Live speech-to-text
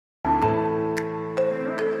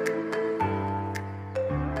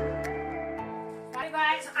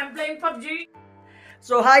playing PUBG.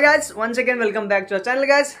 So hi guys, once again welcome back to our channel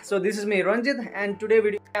guys. So this is me Ranjith, and today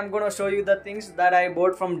video I'm gonna show you the things that I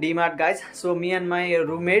bought from Dmart guys. So me and my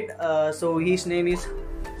roommate, so his name is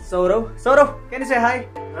Saurav. Saurav, can you say hi?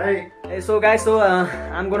 Hi. So guys,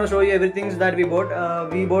 I'm gonna show you everything that we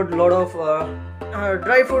bought. We bought a lot of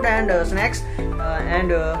dry food and snacks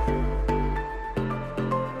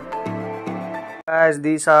guys,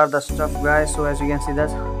 these are the stuff guys. So as you can see that,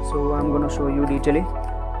 so I'm gonna show you detailing.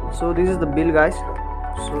 So this is the bill guys.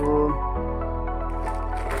 So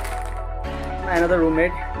my another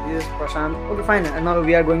roommate, this is Prashant. Okay fine, and now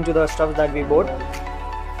we are going to the stuff that we bought.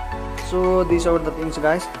 So these are the things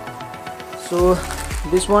guys. So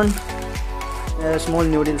this one, small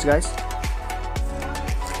noodles guys,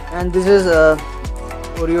 and this is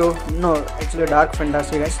Oreo, no actually dark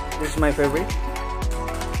fantasy guys, this is my favorite.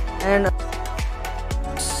 And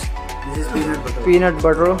This is peanut butter. Peanut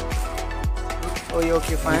butter. Oh yeah,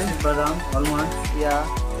 okay fine. This is badam, almond. Yeah,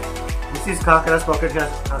 This is khakras, pocket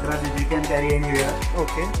khakras which you can carry anywhere.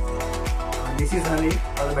 okay. This is honey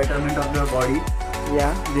for the betterment of your body.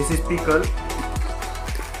 Yeah, This is pickle.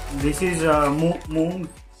 This is moong.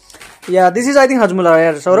 yeah, this is I think Hajmola,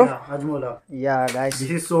 yeah, Saurav. Yeah, hajmola. Yeah guys.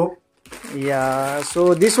 This is soap. Yeah,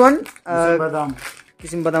 so this one, This is badam.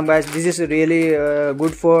 Kissim badam guys, this is really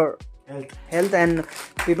good for health and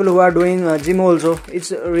people who are doing gym also.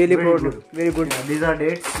 It's really Very good. very good. Yeah, these are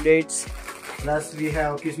dates. Plus we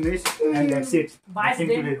have kismis and that's it. Buy Nothing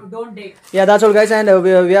them, to do. don't date. Yeah, that's all guys, and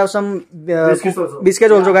we have some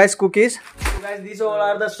biscuits also guys, cookies. So guys, these all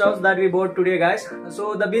are the stuff that we bought today guys.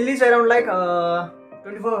 So the bill is around like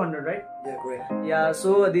 2400, right? Yeah, great. Yeah,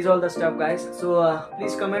 so these all the stuff guys. So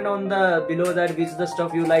please comment on the below that which is the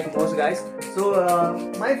stuff you like most guys. So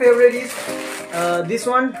my favorite is this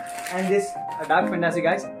one and this dark fantasy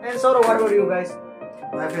guys. And Saurav, what about you guys?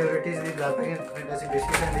 My favorite is the dark fantasy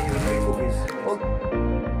biscuits and the unique cookies. Okay.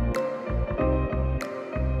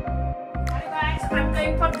 Hi guys, I'm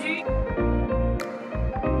playing PUBG.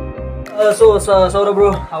 So Saurav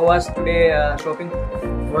bro, how was today shopping?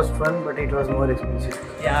 It was fun, but it was more expensive.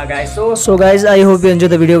 Yeah guys, so guys, I hope you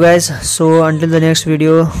enjoyed the video guys. So until the next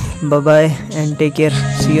video, bye bye and take care.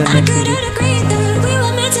 See you on next video.